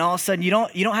 And all of a sudden, you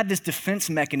don't have this defense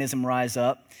mechanism rise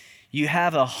up. You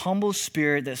have a humble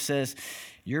spirit that says,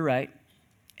 you're right,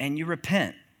 and you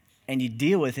repent. and you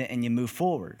deal with it and you move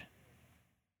forward.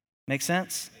 Make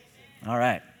sense? All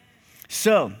right.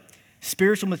 So,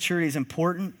 spiritual maturity is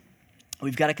important.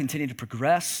 We've got to continue to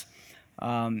progress.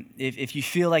 If you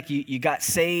feel like you got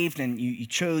saved and you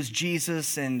chose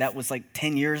Jesus and that was like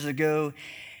 10 years ago,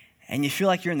 and you feel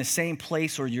like you're in the same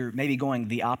place or you're maybe going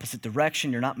the opposite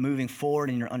direction, you're not moving forward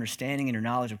in your understanding and your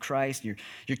knowledge of Christ, your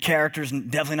character's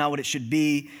definitely not what it should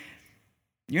be,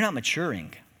 you're not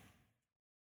maturing.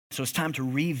 So it's time to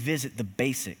revisit the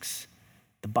basics.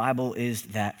 The Bible is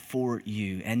that for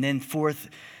you. And then fourth,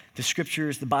 the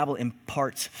scriptures, the Bible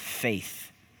imparts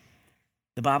faith.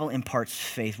 The Bible imparts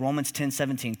faith. Romans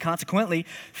 10:17. Consequently,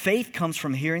 faith comes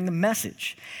from hearing the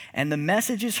message, and the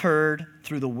message is heard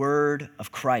through the word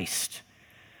of Christ.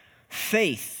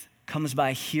 Faith comes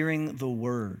by hearing the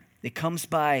word. It comes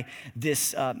by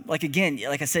this, like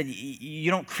I said,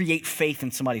 you don't create faith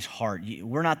in somebody's heart.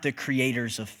 We're not the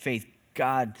creators of faith.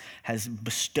 God has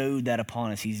bestowed that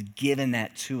upon us. He's given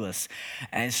that to us.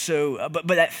 And so, but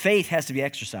that faith has to be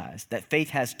exercised. That faith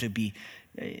has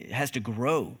to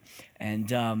grow.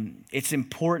 And it's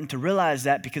important to realize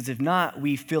that, because if not,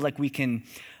 we feel like we can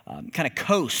kind of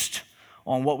coast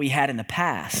on what we had in the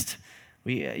past.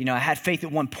 I had faith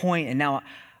at one point, and now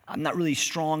I'm not really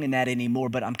strong in that anymore,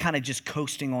 but I'm kind of just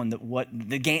coasting on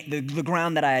the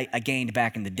ground that I gained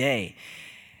back in the day.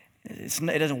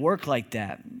 It doesn't work like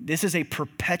that. This is a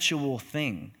perpetual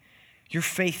thing. Your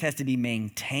faith has to be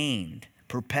maintained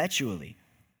perpetually,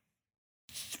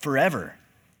 forever.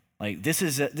 Like this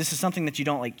is something that you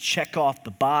don't like check off the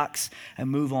box and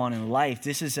move on in life.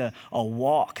 This is a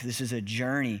walk. This is a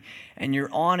journey, and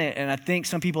you're on it. And I think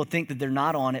some people think that they're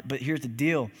not on it, but here's the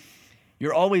deal.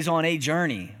 You're always on a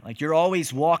journey. Like you're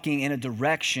always walking in a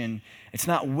direction. It's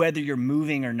not whether you're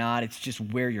moving or not. It's just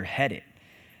where you're headed.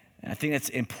 And I think that's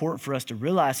important for us to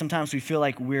realize. Sometimes we feel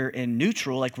like we're in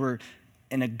neutral, like we're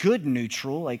in a good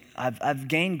neutral. Like I've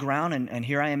gained ground and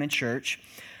here I am in church.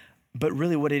 But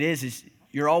really what it is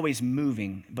you're always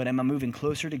moving. But am I moving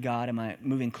closer to God? Am I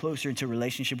moving closer into a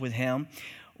relationship with Him?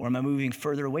 Or am I moving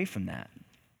further away from that?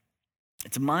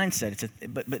 It's a mindset.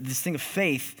 But this thing of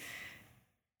faith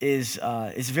is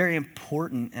very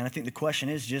important. And I think the question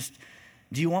is just,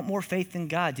 do you want more faith in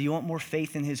God? Do you want more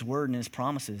faith in His word and His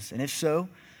promises? And if so,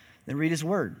 then read His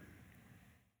word.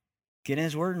 Get in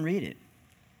His word and read it.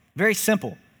 Very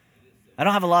simple. I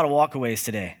don't have a lot of walkaways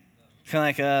today. I feel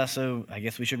like, so I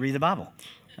guess we should read the Bible.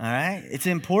 All right? It's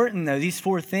important, though. These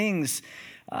four things,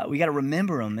 we got to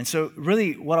remember them. And so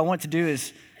really what I want to do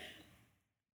is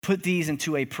put these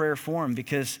into a prayer form,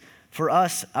 because for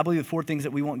us, I believe the four things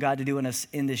that we want God to do in us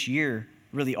in this year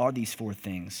really are these four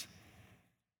things.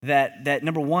 That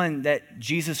number one, that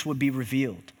Jesus would be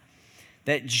revealed.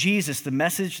 That Jesus, the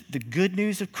message, the good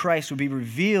news of Christ would be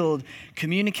revealed,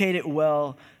 communicated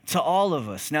well to all of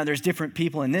us. Now, there's different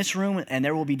people in this room, and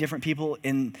there will be different people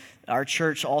in our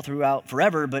church all throughout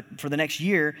forever, but for the next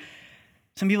year,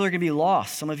 some people are going to be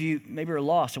lost. Some of you maybe are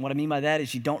lost, and what I mean by that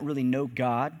is you don't really know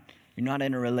God. You're not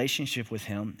in a relationship with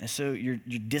Him, and so you're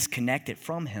disconnected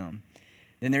from Him.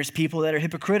 Then there's people that are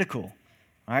hypocritical.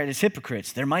 All right, there's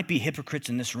hypocrites. There might be hypocrites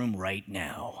in this room right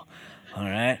now. All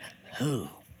right, who?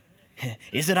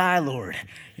 Is it I, Lord?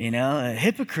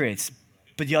 Hypocrites.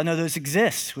 But y'all know those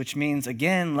exist, which means,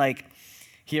 again, like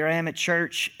here I am at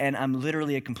church and I'm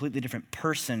literally a completely different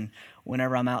person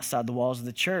whenever I'm outside the walls of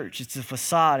the church. It's a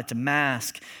facade. It's a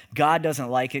mask. God doesn't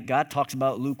like it. God talks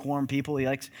about lukewarm people. He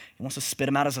wants to spit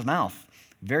them out of his mouth.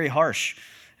 Very harsh.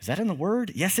 Is that in the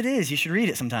Word? Yes, it is. You should read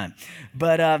it sometime.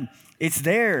 But it's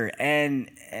there, and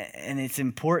it's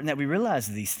important that we realize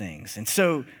these things. And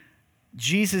so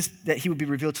Jesus, that He would be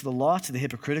revealed to the lost, to the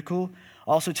hypocritical,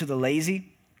 also to the lazy.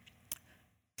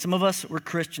 Some of us, we're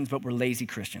Christians, but we're lazy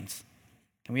Christians.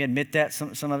 Can we admit that?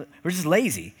 Some of it, we're just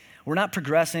lazy. We're not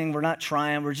progressing. We're not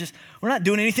trying. We're not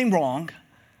doing anything wrong,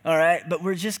 all right? But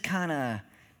we're just kind of,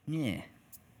 yeah.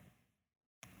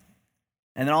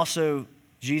 And then also,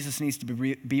 Jesus needs to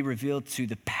be revealed to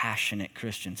the passionate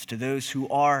Christians, to those who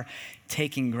are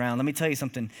taking ground. Let me tell you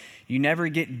something. You never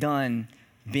get done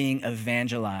being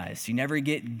evangelized. You never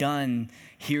get done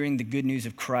hearing the good news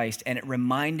of Christ and it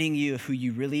reminding you of who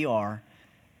you really are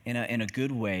in a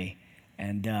good way,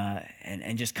 and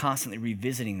just constantly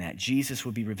revisiting that. Jesus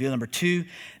would be revealed. Number two,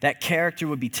 that character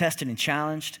would be tested and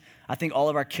challenged. I think all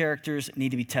of our characters need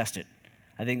to be tested.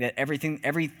 I think that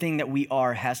everything that we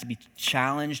are has to be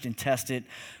challenged and tested,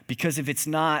 because if it's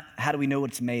not, how do we know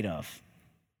what it's made of?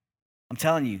 I'm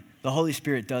telling you, the Holy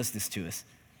Spirit does this to us.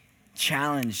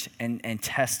 Challenged and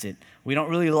tested. We don't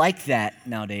really like that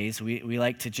nowadays. We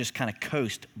like to just kind of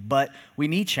coast, but we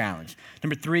need challenge.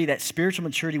 Number three, that spiritual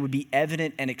maturity would be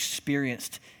evident and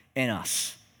experienced in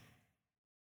us.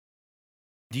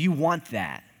 Do you want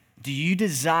that? Do you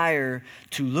desire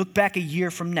to look back a year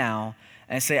from now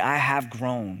and say, I have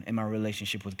grown in my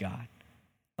relationship with God?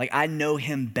 Like, I know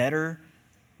him better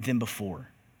than before.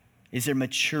 Is there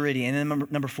maturity? And then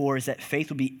number 4 is that faith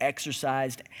will be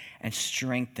exercised and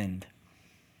strengthened.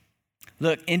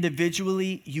 Look,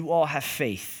 individually, you all have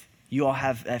faith. You all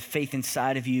have faith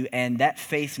inside of you, and that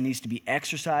faith needs to be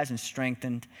exercised and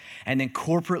strengthened. And then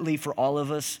corporately for all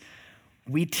of us,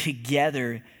 we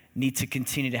together need to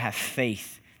continue to have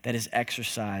faith that is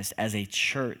exercised as a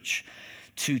church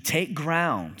to take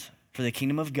ground for the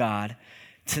kingdom of God,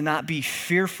 to not be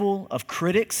fearful of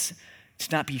critics,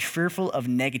 to not be fearful of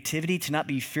negativity, to not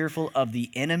be fearful of the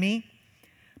enemy,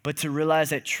 but to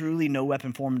realize that truly no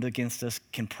weapon formed against us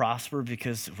can prosper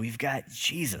because we've got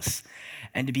Jesus.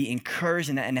 And to be encouraged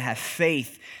in that and to have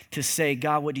faith to say,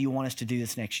 God, what do you want us to do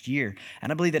this next year?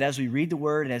 And I believe that as we read the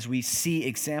word and as we see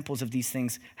examples of these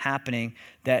things happening,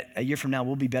 that a year from now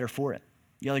we'll be better for it.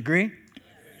 Y'all agree?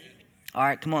 All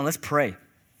right, come on, let's pray.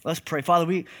 Let's pray. Father,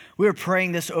 we are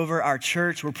praying this over our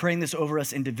church. We're praying this over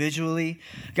us individually.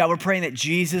 God, we're praying that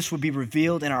Jesus would be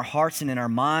revealed in our hearts and in our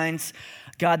minds.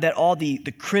 God, that all the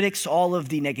critics, all of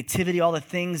the negativity, all the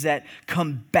things that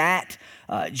combat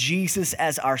Jesus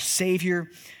as our Savior,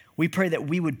 we pray that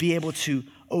we would be able to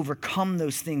overcome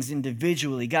those things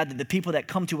individually. God, that the people that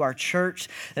come to our church,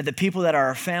 that the people that are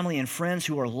our family and friends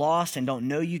who are lost and don't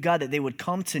know you, God, that they would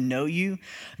come to know you.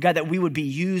 God, that we would be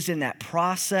used in that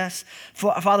process.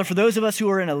 Father, for those of us who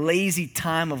are in a lazy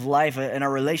time of life in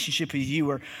our relationship with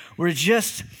you,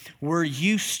 we're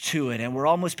used to it and we're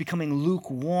almost becoming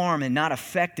lukewarm and not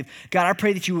effective. God, I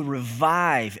pray that you would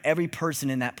revive every person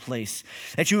in that place,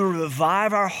 that you would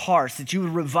revive our hearts, that you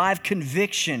would revive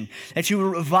conviction, that you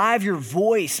would revive your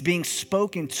voice being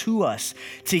spoken to us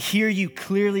to hear you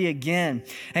clearly again.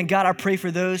 And God, I pray for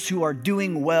those who are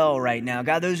doing well right now.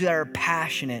 God, those that are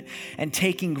passionate and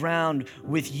taking ground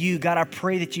with you. God, I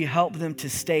pray that you help them to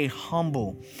stay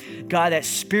humble. God, that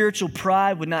spiritual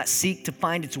pride would not seek to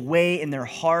find its way in their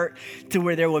heart to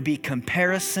where there would be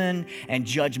comparison and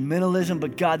judgmentalism,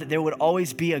 but God, that there would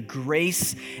always be a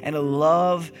grace and a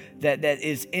love that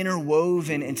is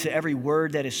interwoven into every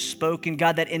word that is spoken.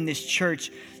 God, that in this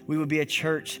church, we would be a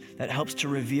church that helps to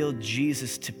reveal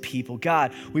Jesus to people.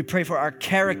 God, we pray for our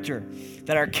character,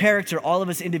 that our character, all of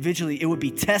us individually, it would be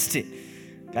tested.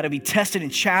 God, it would be tested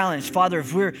and challenged. Father,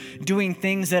 if we're doing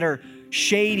things that are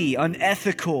shady,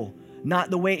 unethical,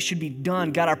 not the way it should be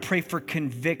done, God, I pray for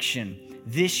conviction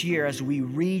this year as we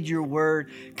read your word.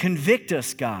 Convict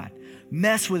us, God.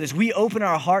 Mess with us. We open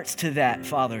our hearts to that,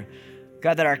 Father.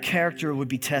 God, that our character would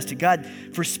be tested. God,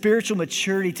 for spiritual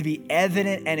maturity to be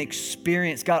evident and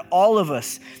experienced. God, all of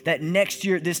us, that next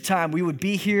year at this time, we would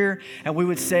be here and we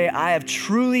would say, I have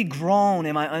truly grown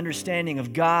in my understanding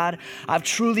of God. I've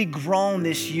truly grown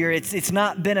this year. It's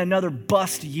not been another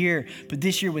bust year, but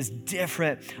this year was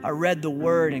different. I read the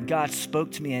word and God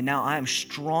spoke to me and now I am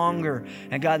stronger.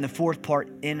 And God, in the fourth part,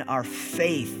 in our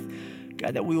faith.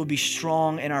 God, that we will be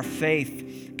strong in our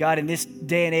faith. God, in this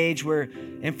day and age where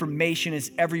information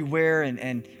is everywhere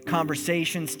and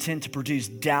conversations tend to produce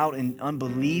doubt and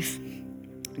unbelief,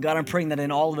 God, I'm praying that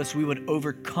in all of us we would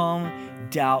overcome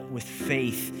doubt with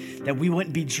faith, that we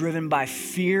wouldn't be driven by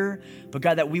fear, but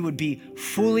God, that we would be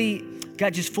fully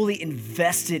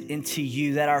invested into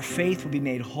you, that our faith would be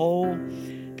made whole.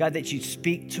 God, that you'd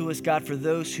speak to us, God, for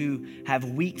those who have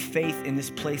weak faith in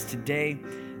this place today.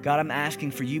 God, I'm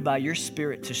asking for you by your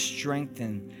Spirit to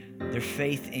strengthen their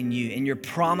faith in you, in your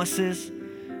promises.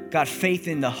 God, faith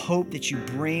in the hope that you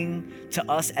bring to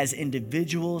us as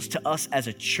individuals, to us as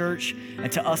a church,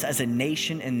 and to us as a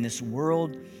nation in this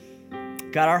world.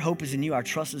 God, our hope is in you. Our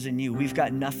trust is in you. We've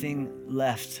got nothing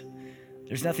left.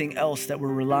 There's nothing else that we're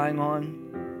relying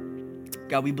on.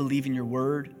 God, we believe in your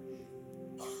word.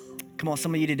 Come on,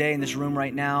 some of you today in this room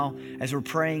right now, as we're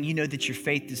praying, you know that your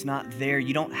faith is not there.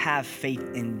 You don't have faith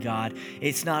in God.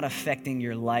 It's not affecting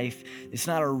your life. It's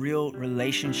not a real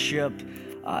relationship.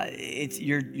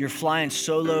 You're flying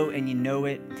solo and you know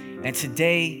it. And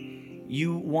today,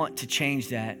 you want to change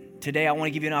that. Today, I want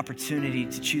to give you an opportunity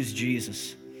to choose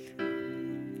Jesus.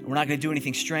 We're not going to do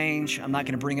anything strange. I'm not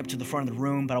going to bring up to the front of the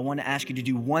room, but I want to ask you to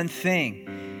do one thing,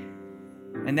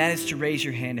 and that is to raise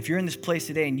your hand. If you're in this place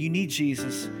today and you need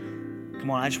Jesus, come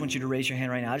on, I just want you to raise your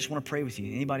hand right now. I just want to pray with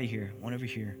you. Anybody here? One over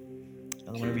here.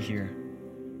 Another one over here.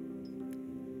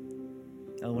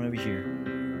 Another one over here.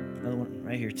 Another one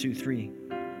right here. 2, 3.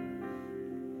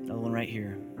 Another one right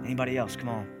here. Anybody else? Come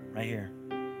on, right here.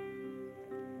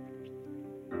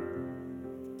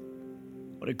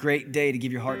 What a great day to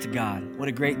give your heart to God. What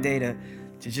a great day to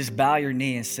just bow your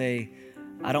knee and say,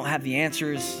 I don't have the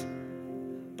answers,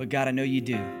 but God, I know you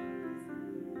do.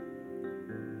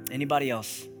 Anybody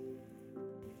else?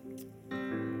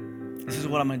 This is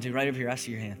what I'm going to do right over here. I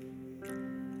see your hand.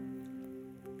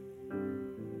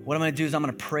 What I'm going to do is I'm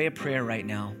going to pray a prayer right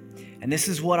now. And this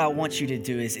is what I want you to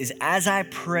do is as I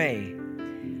pray,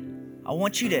 I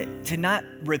want you to not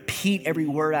repeat every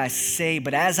word I say,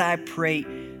 but as I pray,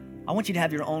 I want you to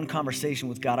have your own conversation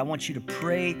with God. I want you to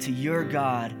pray to your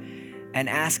God and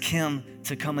ask him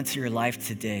to come into your life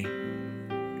today.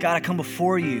 God, I come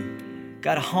before you.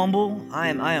 God, humble. I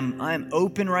am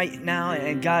open right now.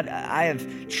 And God, I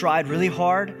have tried really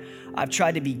hard. I've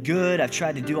tried to be good. I've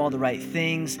tried to do all the right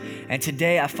things. And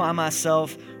today I find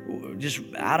myself just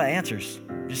out of answers,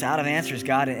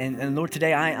 God. And Lord,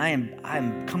 today I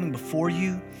am coming before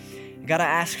you. God, I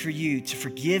ask for you to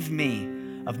forgive me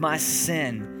of my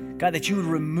sin. God, that you would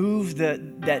remove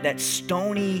that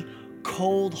stony,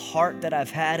 cold heart that I've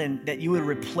had, and that you would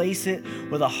replace it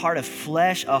with a heart of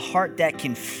flesh, a heart that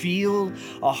can feel,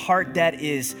 a heart that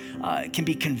is can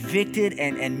be convicted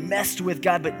and messed with,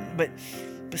 God, but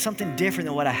something different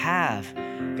than what I have.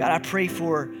 God, I pray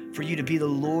for you to be the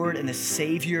Lord and the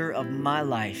Savior of my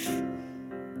life.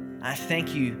 I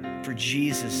thank you for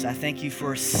Jesus. I thank you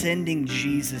for sending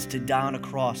Jesus to die on a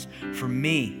cross for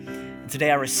me. And today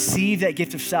I receive that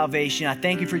gift of salvation. I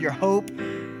thank you for your hope.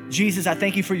 Jesus, I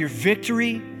thank you for your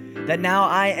victory, that now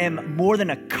I am more than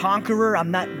a conqueror. I'm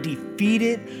not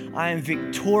defeated. I am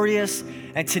victorious.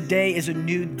 And today is a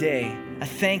new day. I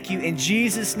thank you in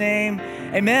Jesus' name.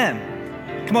 Amen.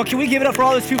 Come on, can we give it up for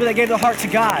all those people that gave their heart to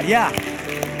God? Yeah.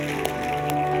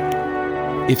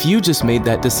 If you just made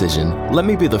that decision, let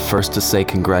me be the first to say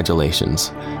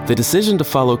congratulations. The decision to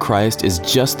follow Christ is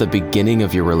just the beginning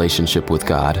of your relationship with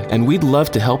God, and we'd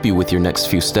love to help you with your next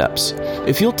few steps.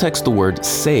 If you'll text the word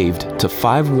SAVED to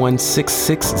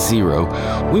 51660,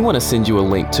 we want to send you a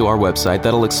link to our website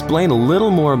that'll explain a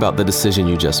little more about the decision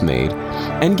you just made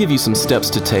and give you some steps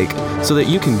to take so that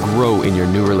you can grow in your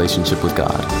new relationship with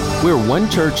God. We're one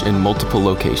church in multiple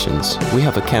locations. We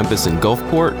have a campus in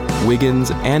Gulfport,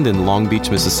 Wiggins, and in Long Beach,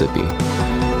 Mississippi.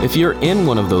 If you're in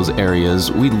one of those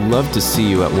areas, we'd love to see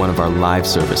you at one of our live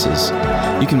services.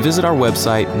 You can visit our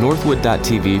website,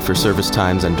 northwood.tv, for service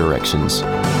times and directions.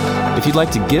 If you'd like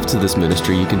to give to this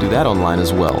ministry, you can do that online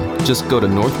as well. Just go to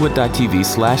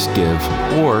northwood.tv/give,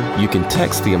 or you can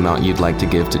text the amount you'd like to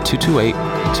give to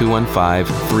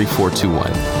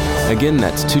 228-215-3421. Again,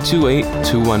 that's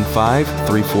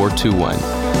 228-215-3421.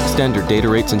 Standard data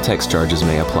rates and text charges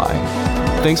may apply.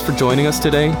 Thanks for joining us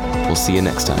today. We'll see you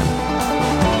next time.